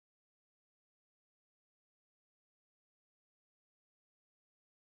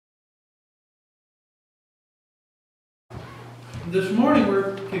This morning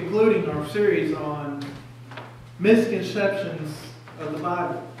we're concluding our series on misconceptions of the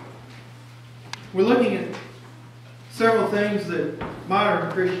Bible. We're looking at several things that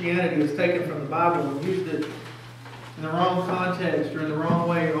modern Christianity has taken from the Bible and used it in the wrong context or in the wrong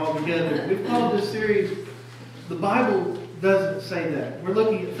way altogether. We've called this series, "The Bible Doesn't Say That." We're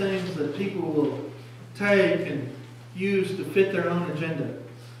looking at things that people will take and use to fit their own agenda,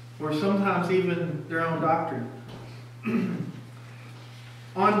 or sometimes even their own doctrine.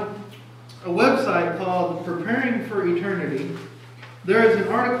 On a website called Preparing for Eternity, there is an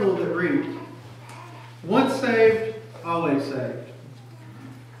article that reads, "Once saved, always saved.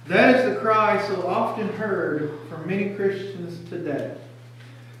 That is the cry so often heard from many Christians today."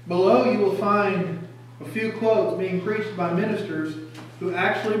 Below you will find a few quotes being preached by ministers who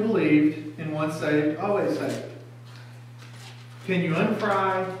actually believed in once saved, always saved. Can you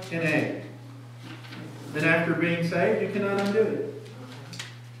unfry an egg? Then after being saved, you cannot undo it.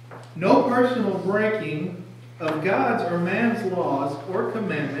 No personal breaking of God's or man's laws or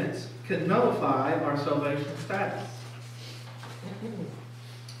commandments can nullify our salvation status.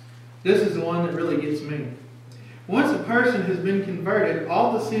 This is the one that really gets me. Once a person has been converted,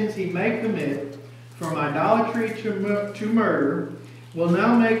 all the sins he may commit, from idolatry to murder, will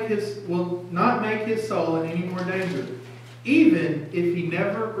not make his soul in any more danger, even if he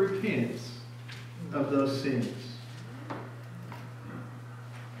never repents of those sins.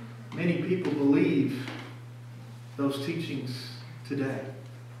 Many people believe those teachings today.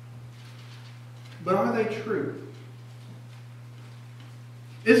 But are they true?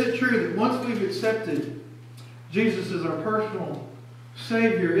 Is it true that once we've accepted Jesus as our personal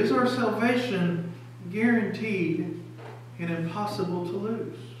Savior, is our salvation guaranteed and impossible to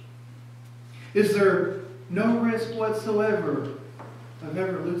lose? Is there no risk whatsoever of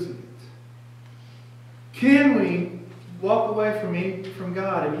ever losing it? Can we walk away from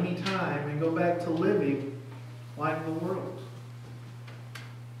God at any time and go back to living like the world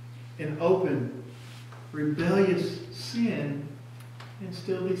in open, rebellious sin and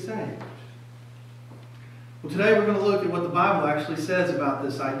still be saved? Well, today we're going to look at what the Bible actually says about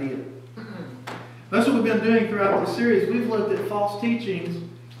this idea. That's what we've been doing throughout this series. We've looked at false teachings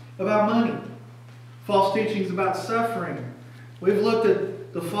about money, false teachings about suffering. We've looked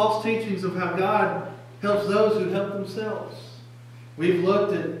at the false teachings of how God helps those who help themselves. We've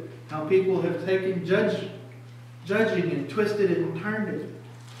looked at how people have taken judging and twisted it and turned it.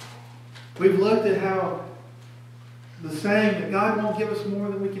 We've looked at how the saying that God won't give us more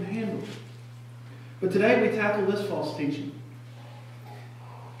than we can handle. But today we tackle this false teaching.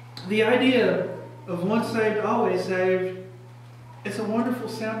 The idea of once saved, always saved, it's a wonderful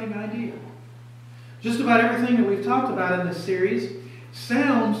sounding idea. Just about everything that we've talked about in this series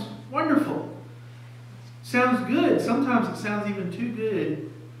sounds wonderful. Sounds good. Sometimes it sounds even too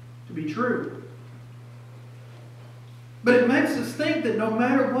good to be true. But it makes us think that no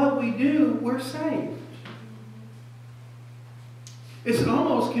matter what we do, we're saved. It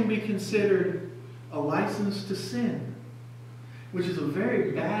almost can be considered a license to sin, which is a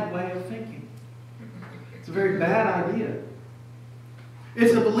very bad way of thinking. It's a very bad idea.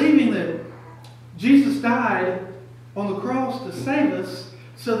 It's a believing that Jesus died on the cross to save us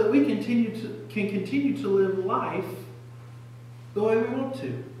so that we can continue to live life the way we want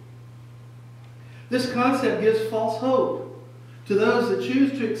to. This concept gives false hope to those that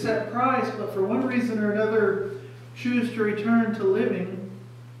choose to accept Christ, but for one reason or another choose to return to living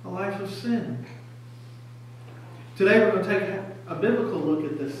a life of sin. Today we're going to take a biblical look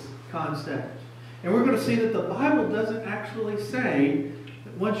at this concept. And we're going to see that the Bible doesn't actually say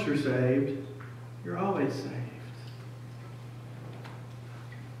that once you're saved, you're always saved.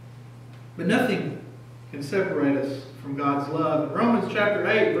 But nothing can separate us from God's love. In Romans chapter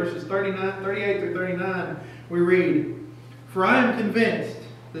 8, verses 38 through 39, we read, "For I am convinced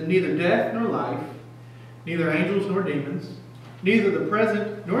that neither death nor life, neither angels nor demons, neither the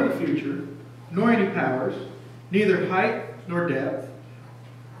present nor the future, nor any powers, neither height nor depth,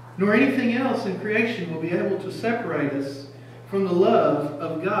 nor anything else in creation will be able to separate us from the love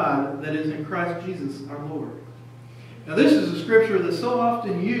of God that is in Christ Jesus our Lord." Now this is a scripture that's so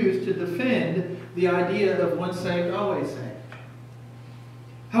often used to defend the idea of once saved, always saved.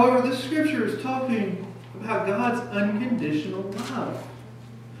 However, this scripture is talking about God's unconditional love.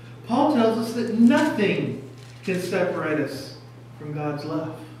 Paul tells us that nothing can separate us from God's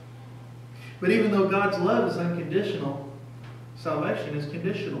love. But even though God's love is unconditional, salvation is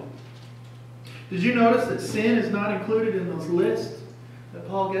conditional. Did you notice that sin is not included in this list that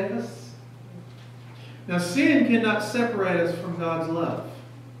Paul gave us? Now, sin cannot separate us from God's love,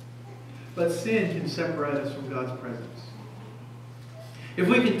 but sin can separate us from God's presence. If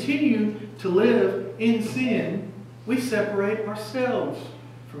we continue to live in sin, we separate ourselves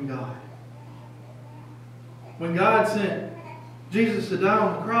from God. When God sent Jesus to die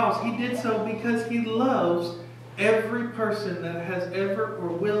on the cross, He did so because He loves every person that has ever or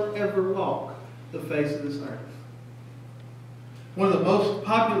will ever walk the face of this earth. One of the most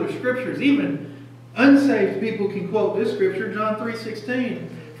popular scriptures, even unsaved people can quote this scripture, John 3:16.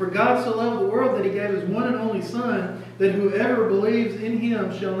 For God so loved the world that He gave His one and only Son, that whoever believes in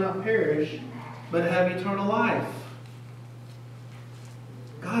Him shall not perish, but have eternal life.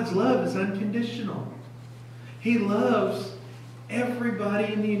 God's love is unconditional. He loves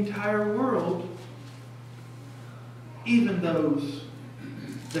everybody in the entire world, even those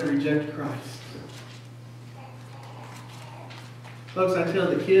that reject Christ. Folks, I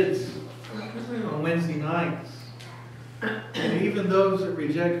tell the kids on Wednesday nights, and even those that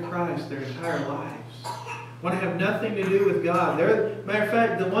reject Christ their entire lives want to have nothing to do with God. Matter of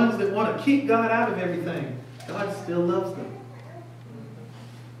fact, the ones that want to keep God out of everything, God still loves them.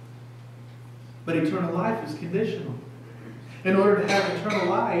 But eternal life is conditional. In order to have eternal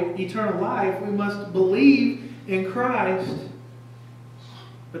life, we must believe in Christ.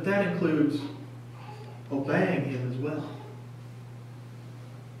 But that includes obeying Him as well.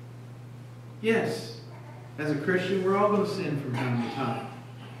 Yes, as a Christian, we're all going to sin from time to time.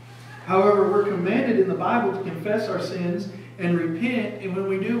 However, we're commanded in the Bible to confess our sins and repent, and when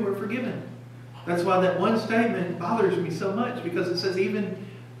we do, we're forgiven. That's why that one statement bothers me so much, because it says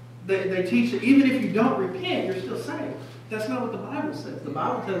they teach that even if you don't repent, you're still saved. That's not what the Bible says. The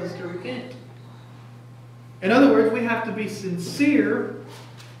Bible tells us to repent. In other words, we have to be sincere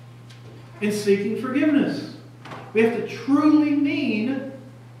in seeking forgiveness. We have to truly mean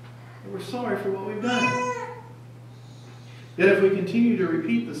that we're sorry for what we've done. Yet if we continue to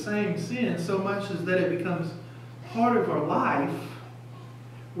repeat the same sin so much as that it becomes part of our life,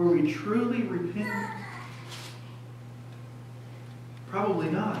 were we truly repentant? Probably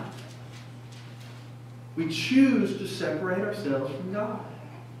not. We choose to separate ourselves from God.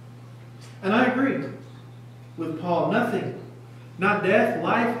 And I agree with Paul. Nothing, not death,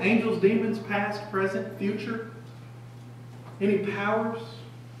 life, angels, demons, past, present, future, any powers,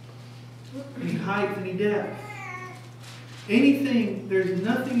 any height, any depth. Anything, there's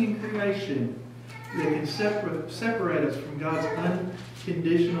nothing in creation that can separate us from God's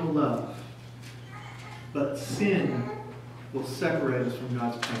unconditional love. But sin will separate us from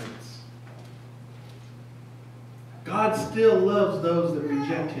God's presence. God still loves those that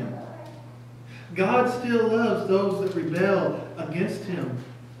reject Him. God still loves those that rebel against Him.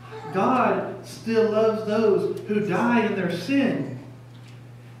 God still loves those who die in their sin.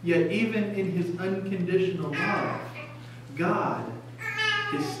 Yet even in His unconditional love, God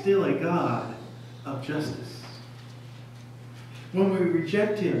is still a God of justice. When we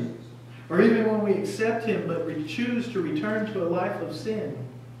reject Him, or even when we accept Him but we choose to return to a life of sin,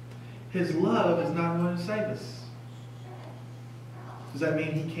 His love is not going to save us. Does that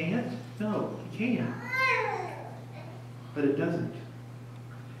mean He can't? No, He can. But it doesn't.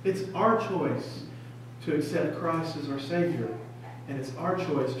 It's our choice to accept Christ as our Savior, and it's our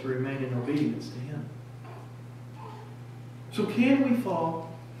choice to remain in obedience to Him. So can we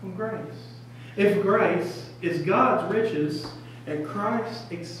fall from grace? If grace is God's riches at Christ's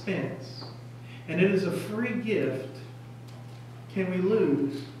expense, and it is a free gift, can we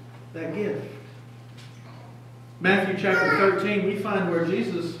lose that gift? Matthew chapter 13, we find where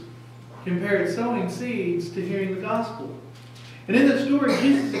Jesus compared sowing seeds to hearing the gospel. And in this story,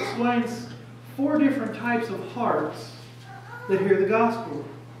 Jesus explains 4 different types of hearts that hear the gospel.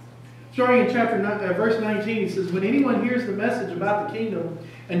 Starting in verse 19, he says, when anyone hears the message about the kingdom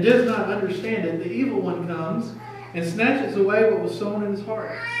and does not understand it, the evil one comes and snatches away what was sown in his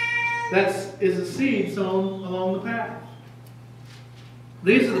heart. That is a seed sown along the path.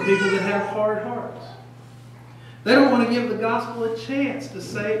 These are the people that have hard hearts. They don't want to give the gospel a chance to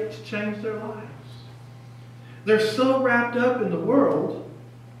change their lives. They're so wrapped up in the world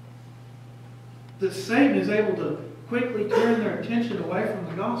that Satan is able to quickly turn their attention away from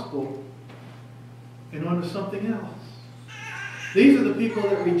the gospel and onto something else. These are the people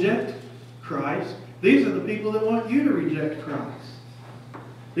that reject Christ. These are the people that want you to reject Christ.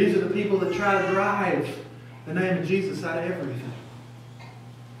 These are the people that try to drive the name of Jesus out of everything.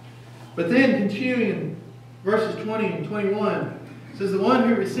 But then, continuing in verses 20 and 21, it says, the one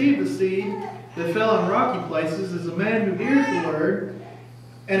who received the seed that fell on rocky places is a man who hears the word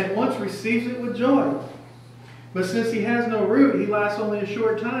and at once receives it with joy. But since he has no root, he lasts only a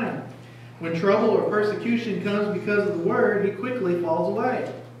short time. When trouble or persecution comes because of the word, he quickly falls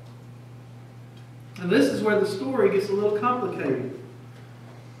away. And this is where the story gets a little complicated.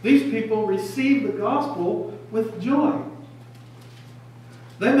 These people receive the gospel with joy.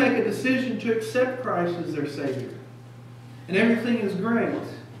 They make a decision to accept Christ as their Savior. And everything is great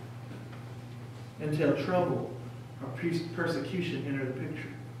until trouble or persecution enter the picture.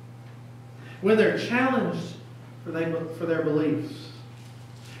 When they're challenged for their beliefs,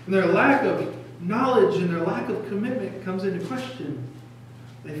 and their lack of knowledge and their lack of commitment comes into question,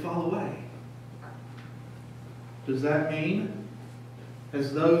 they fall away. Does that mean,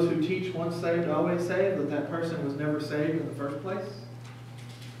 as those who teach once saved, always saved, that that person was never saved in the first place?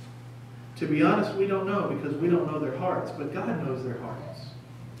 To be honest, we don't know, because we don't know their hearts, but God knows their hearts.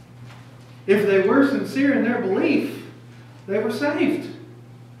 If they were sincere in their belief, they were saved.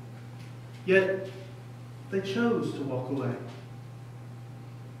 Yet, they chose to walk away.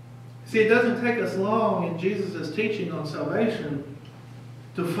 See, it doesn't take us long in Jesus' teaching on salvation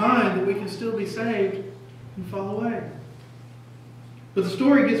to find that we can still be saved and fall away. But the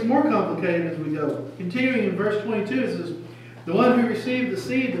story gets more complicated as we go. Continuing in verse 22, it says, "The one who received the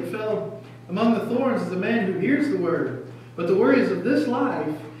seed that fell among the thorns is the man who hears the word, but the worries of this life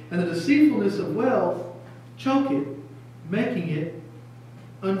and the deceitfulness of wealth choke it, making it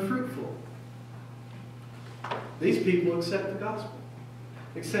unfruitful." These people accept the gospel,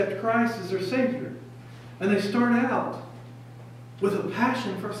 accept Christ as their Savior, and they start out with a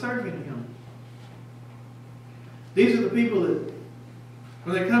passion for serving Him. These are the people that,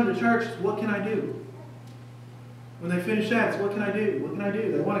 when they come to church, it's, what can I do? When they finish that, it's, what can I do? What can I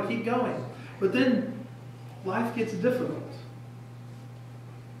do? They want to keep going. But then life gets difficult.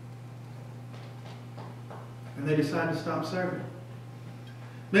 And they decide to stop serving.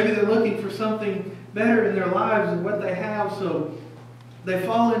 Maybe they're looking for something better in their lives than what they have, so they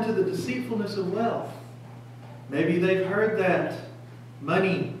fall into the deceitfulness of wealth. Maybe they've heard that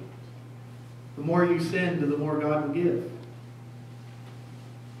money, the more you send, the more God will give.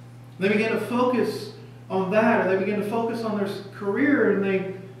 They begin to focus on that, or they begin to focus on their career, and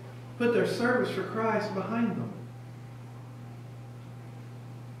they put their service for Christ behind them.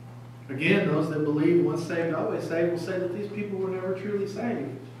 Again, those that believe once saved, always saved will say that these people were never truly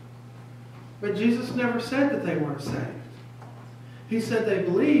saved. But Jesus never said that they weren't saved. He said they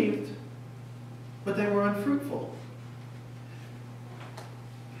believed, but they were unfruitful.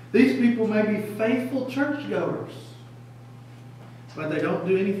 These people may be faithful churchgoers, but they don't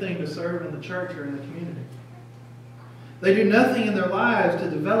do anything to serve in the church or in the community. They do nothing in their lives to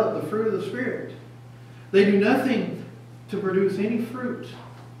develop the fruit of the Spirit. They do nothing to produce any fruit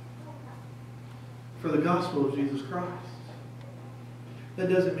for the gospel of Jesus Christ. That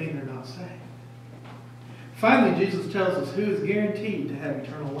doesn't mean they're not saved. Finally, Jesus tells us who is guaranteed to have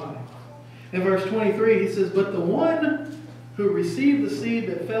eternal life. In verse 23, he says, "But the one who received the seed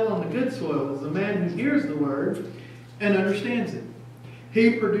that fell on the good soil is the man who hears the word and understands it.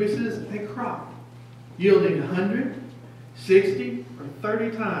 He produces a crop, yielding 100, 60, or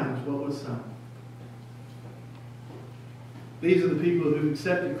 30 times what was sown." These are the people who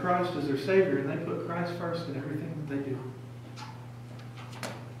accepted Christ as their Savior, and they put Christ first in everything that they do.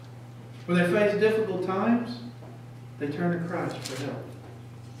 When they face difficult times, they turn to Christ for help.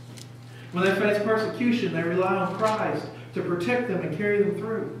 When they face persecution, they rely on Christ to protect them and carry them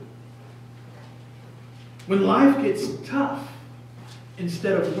through. When life gets tough,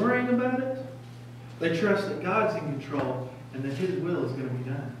 instead of worrying about it, they trust that God's in control and that His will is going to be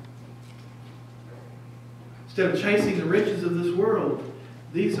done. Instead of chasing the riches of this world,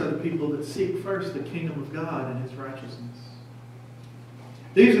 these are the people that seek first the kingdom of God and His righteousness.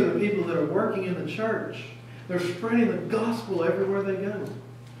 These are the people that are working in the church. They're spreading the gospel everywhere they go.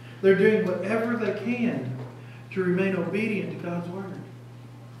 They're doing whatever they can to remain obedient to God's word.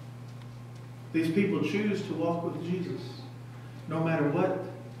 These people choose to walk with Jesus no matter what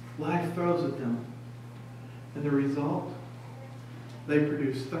life throws at them. And the result, they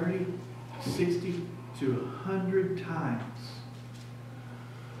produce 30, 60, to 100 times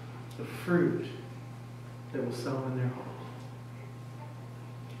the fruit that was sown in their heart.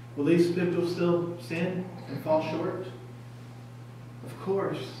 Will these people still sin and fall short? Of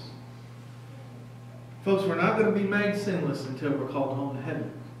course. Folks, we're not going to be made sinless until we're called home to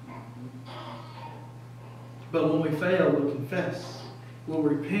heaven. But when we fail, we'll confess. We'll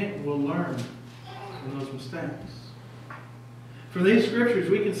repent and we'll learn from those mistakes. From these scriptures,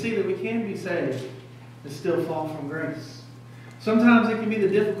 we can see that we can be saved and still fall from grace. Sometimes it can be the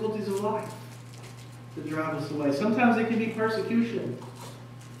difficulties of life that drive us away. Sometimes it can be persecution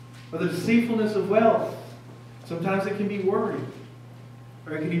or the deceitfulness of wealth. Sometimes it can be worry.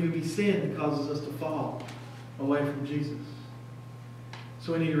 Or it can even be sin that causes us to fall away from Jesus.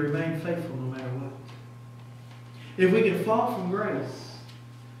 So we need to remain faithful no matter what. If we can fall from grace,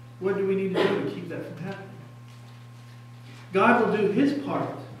 What do we need to do to keep that from happening? God will do His part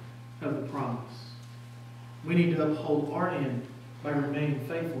of the promise. We need to uphold our end by remaining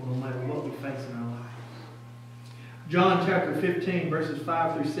faithful no matter what we face in our lives. John chapter 15, verses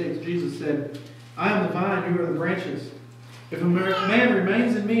 5 through 6, Jesus said, I am the vine, you are the branches. If a man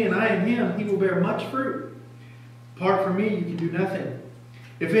remains in me and I in him, he will bear much fruit. Apart from me, you can do nothing.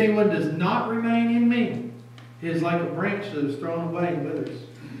 If anyone does not remain in me, he is like a branch that is thrown away and withers.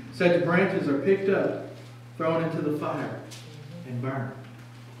 Such branches are picked up, thrown into the fire, and burned.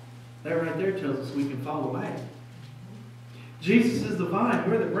 That right there tells us we can fall away. Jesus is the vine.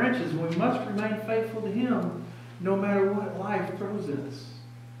 We're the branches. We must remain faithful to Him no matter what life throws at us.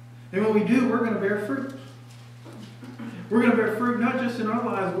 And when we do, we're going to bear fruit. We're going to bear fruit not just in our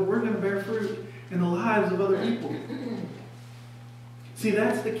lives, but we're going to bear fruit in the lives of other people. See,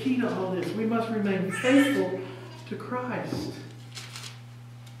 that's the key to all this. We must remain faithful to Christ.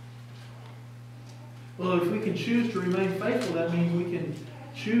 Well, if we can choose to remain faithful, that means we can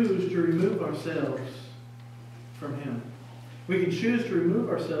choose to remove ourselves from Him. We can choose to remove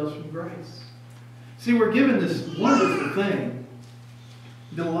ourselves from grace. See, we're given this wonderful thing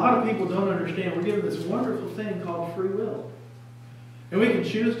that a lot of people don't understand. We're given this wonderful thing called free will. And we can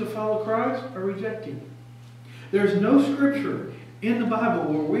choose to follow Christ or reject Him. There's no scripture in the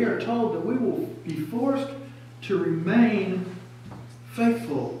Bible where we are told that we will be forced to remain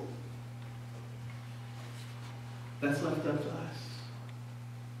faithful. That's left up to us.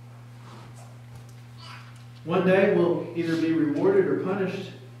 One day we'll either be rewarded or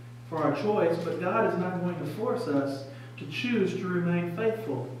punished for our choice, but God is not going to force us to choose to remain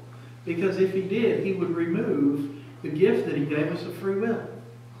faithful. Because if He did, He would remove the gift that He gave us of free will.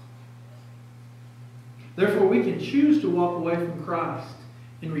 Therefore, we can choose to walk away from Christ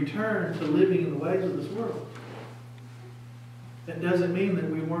and return to living in the ways of this world. That doesn't mean that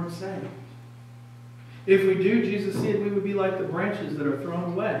we weren't saved. If we do, Jesus said we would be like the branches that are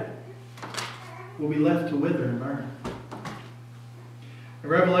thrown away. We'll be left to wither and burn. In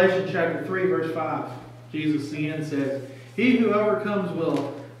Revelation chapter 3, verse 5, Jesus again says, He who overcomes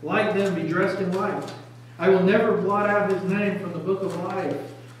will, like them, be dressed in white. I will never blot out his name from the book of life,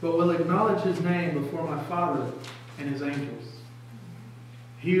 but will acknowledge his name before my Father and His angels.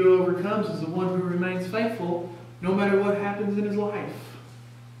 He who overcomes is the one who remains faithful no matter what happens in his life.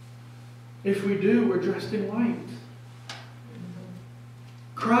 If we do, we're dressed in white.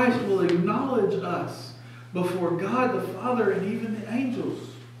 Christ will acknowledge us before God the Father and even the angels,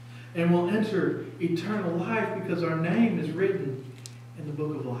 and will enter eternal life because our name is written in the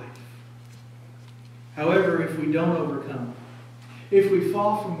book of life. However, if we don't overcome, if we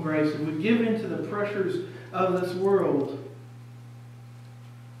fall from grace and we give in to the pressures of this world,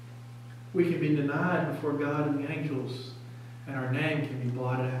 we can be denied before God and the angels, and our name can be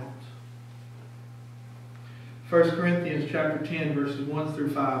blotted out. 1 Corinthians chapter 10, verses 1 through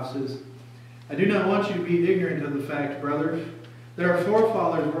 5 says, I do not want you to be ignorant of the fact, brothers, that our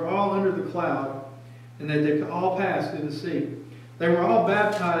forefathers were all under the cloud, and that they all passed through the sea. They were all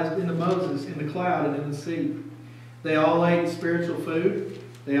baptized into Moses in the cloud and in the sea. They all ate spiritual food.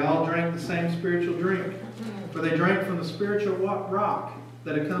 They all drank the same spiritual drink. For they drank from the spiritual rock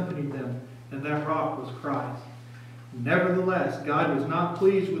that accompanied them, and that rock was Christ. Nevertheless, God was not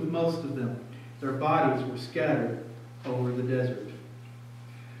pleased with most of them. Their bodies were scattered over the desert.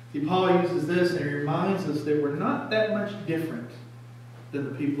 See, Paul uses this and he reminds us that we're not that much different than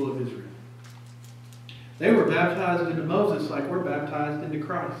the people of Israel. They were baptized into Moses like we're baptized into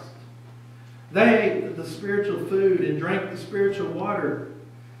Christ. They ate the spiritual food and drank the spiritual water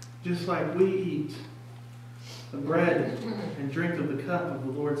just like we eat the bread and drink of the cup of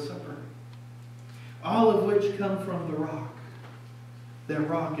the Lord's Supper. All of which come from the rock. That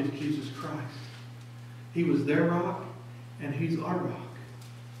rock is Jesus Christ. He was their rock and He's our rock.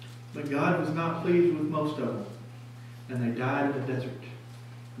 But God was not pleased with most of them, and they died in the desert,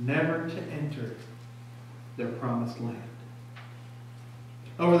 never to enter their promised land.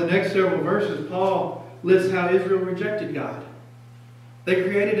 Over the next several verses, Paul lists how Israel rejected God. They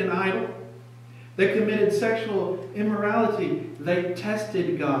created an idol. They committed sexual immorality. They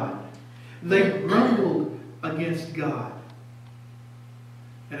tested God. They grumbled against God.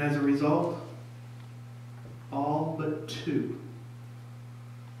 And as a result, all but two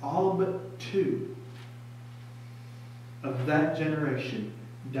of that generation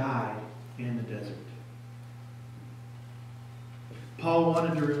died in the desert. Paul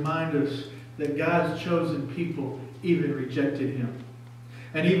wanted to remind us that God's chosen people even rejected Him.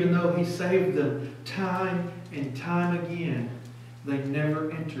 And even though He saved them time and time again, they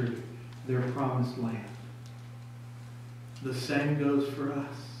never entered their promised land. The same goes for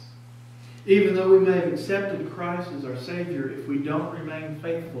us. Even though we may have accepted Christ as our Savior, if we don't remain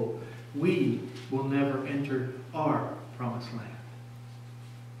faithful, we will never enter our promised land.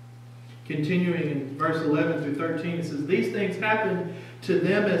 Continuing in verse 11 through 13, it says, "These things happened to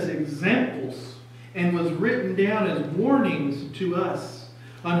them as examples and was written down as warnings to us,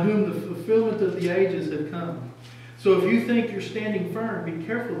 on whom the fulfillment of the ages have come. So if you think you're standing firm, be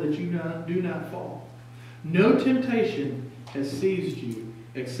careful that you do not fall. No temptation has seized you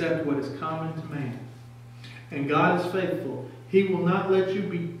except what is common to man. And God is faithful. He will not let you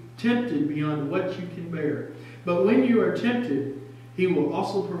be tempted beyond what you can bear. But when you are tempted, He will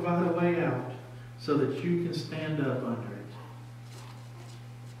also provide a way out so that you can stand up under it."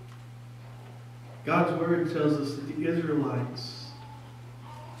 God's Word tells us that the Israelites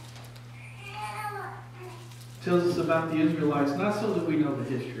tells us about the Israelites, not so that we know the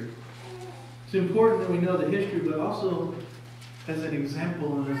history. It's important that we know the history, but also as an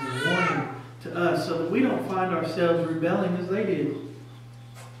example and as a warning to us so that we don't find ourselves rebelling as they did.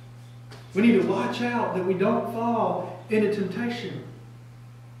 We need to watch out that we don't fall into temptation.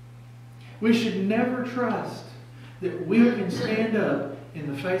 We should never trust that we can stand up in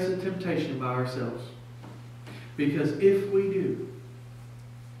the face of temptation by ourselves. Because if we do,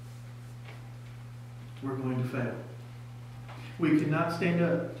 we're going to fail. We cannot stand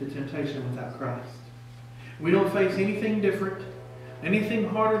up to temptation without Christ. We don't face anything different, anything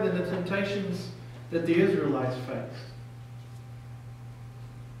harder than the temptations that the Israelites faced.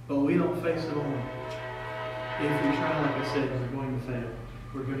 But we don't face it alone. If we try, like I said, we're going to fail.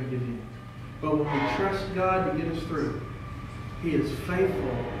 We're going to give in. But when we trust God to get us through, He is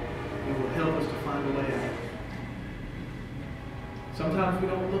faithful and will help us to find a way out. Sometimes we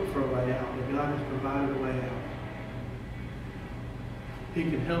don't look for a way out, but God has provided a way out. He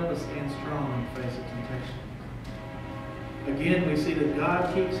can help us stand strong in the face of temptation. Again, we see that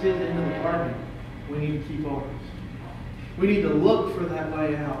God keeps His end of the bargain. We need to keep ours. We need to look for that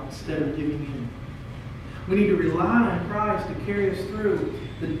way out instead of giving in. We need to rely on Christ to carry us through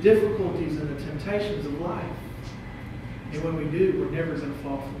the difficulties and the temptations of life. And when we do, we're never going to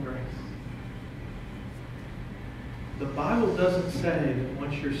fall from grace. The Bible doesn't say that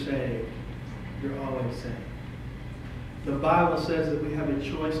once you're saved, you're always saved. The Bible says that we have a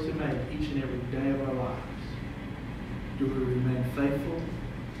choice to make each and every day of our lives. Do we remain faithful,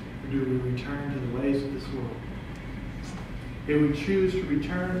 or do we return to the ways of this world? If we choose to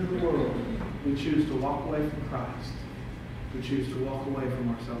return to the world, we choose to walk away from Christ. We choose to walk away from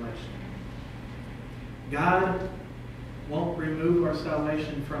our salvation. God won't remove our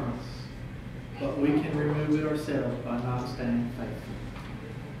salvation from us, but we can remove it ourselves by not staying faithful.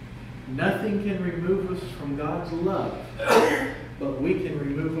 Nothing can remove us from God's love, but we can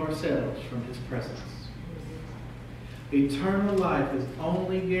remove ourselves from His presence. Eternal life is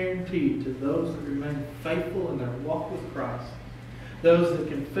only guaranteed to those that remain faithful in their walk with Christ, those that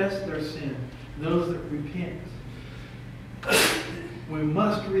confess their sin, those that repent. We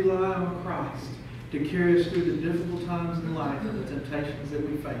must rely on Christ to carry us through the difficult times in life and the temptations that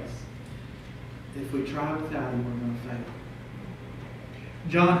we face. If we try without Him, we're going to fail.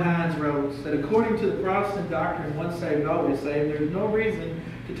 John Hines wrote that according to the Protestant doctrine, once saved, always saved, there is no reason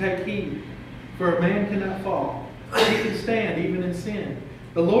to take heed, for a man cannot fall. He can stand even in sin.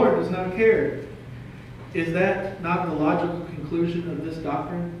 The Lord does not care. Is that not the logical conclusion of this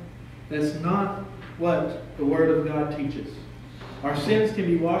doctrine? That's not what the Word of God teaches. Our sins can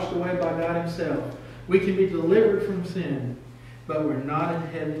be washed away by God Himself. We can be delivered from sin, but we're not in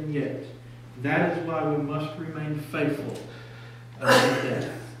heaven yet. That is why we must remain faithful until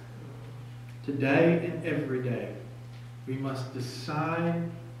death. Today and every day, we must decide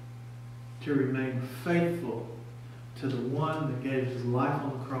to remain faithful to the one that gave His life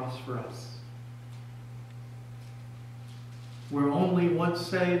on the cross for us. We're only once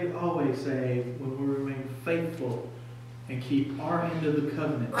saved, always saved, when we remain faithful and keep our end of the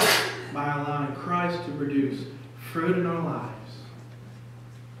covenant by allowing Christ to produce fruit in our lives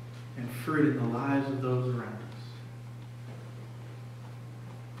and fruit in the lives of those around us.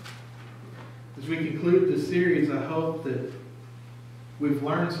 As we conclude this series, I hope that we've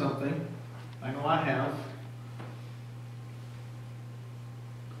learned something. I know I have.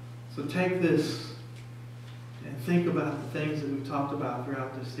 So take this and think about the things that we've talked about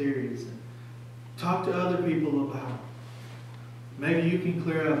throughout this series. And talk to other people about them. Maybe you can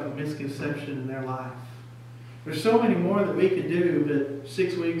clear up a misconception in their life. There's so many more that we could do, but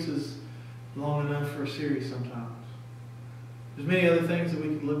 6 weeks is long enough for a series sometimes. There's many other things that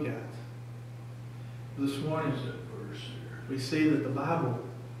we could look at. This morning, we see that the Bible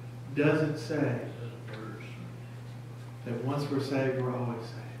doesn't say that once we're saved, we're always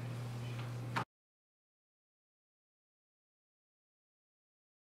saved.